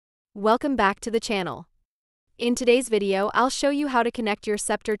Welcome back to the channel. In today's video, I'll show you how to connect your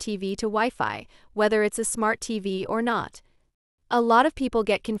Sceptre TV to Wi-Fi, whether it's a smart TV or not. A lot of people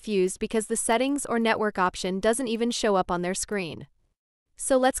get confused because the settings or network option doesn't even show up on their screen.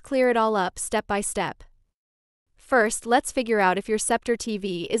 So let's clear it all up step by step. First, let's figure out if your Sceptre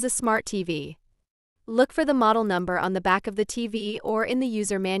TV is a smart TV. Look for the model number on the back of the TV or in the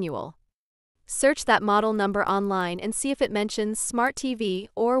user manual. Search that model number online and see if it mentions Smart TV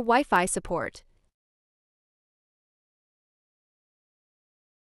or Wi-Fi support.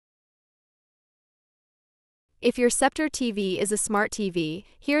 If your Sceptre TV is a smart TV,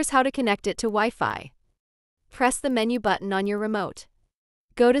 here's how to connect it to Wi-Fi. Press the menu button on your remote.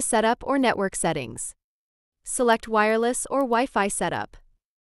 Go to Setup or Network Settings. Select Wireless or Wi-Fi Setup.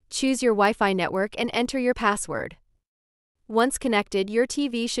 Choose your Wi-Fi network and enter your password. Once connected, your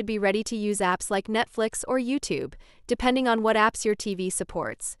TV should be ready to use apps like Netflix or YouTube, depending on what apps your TV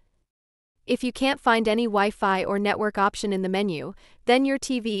supports. If you can't find any Wi-Fi or network option in the menu, then your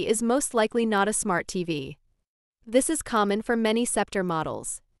TV is most likely not a smart TV. This is common for many Sceptre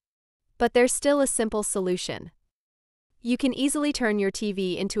models. But there's still a simple solution. You can easily turn your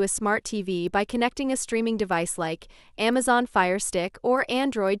TV into a smart TV by connecting a streaming device like Amazon Fire Stick or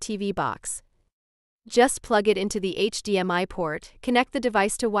Android TV box. Just plug it into the HDMI port, connect the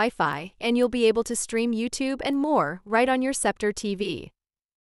device to Wi-Fi, and you'll be able to stream YouTube and more right on your Sceptre TV.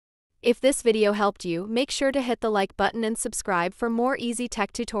 If this video helped you, make sure to hit the like button and subscribe for more easy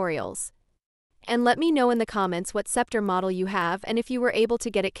tech tutorials. And let me know in the comments what Sceptre model you have and if you were able to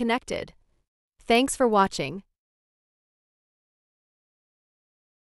get it connected. Thanks for watching.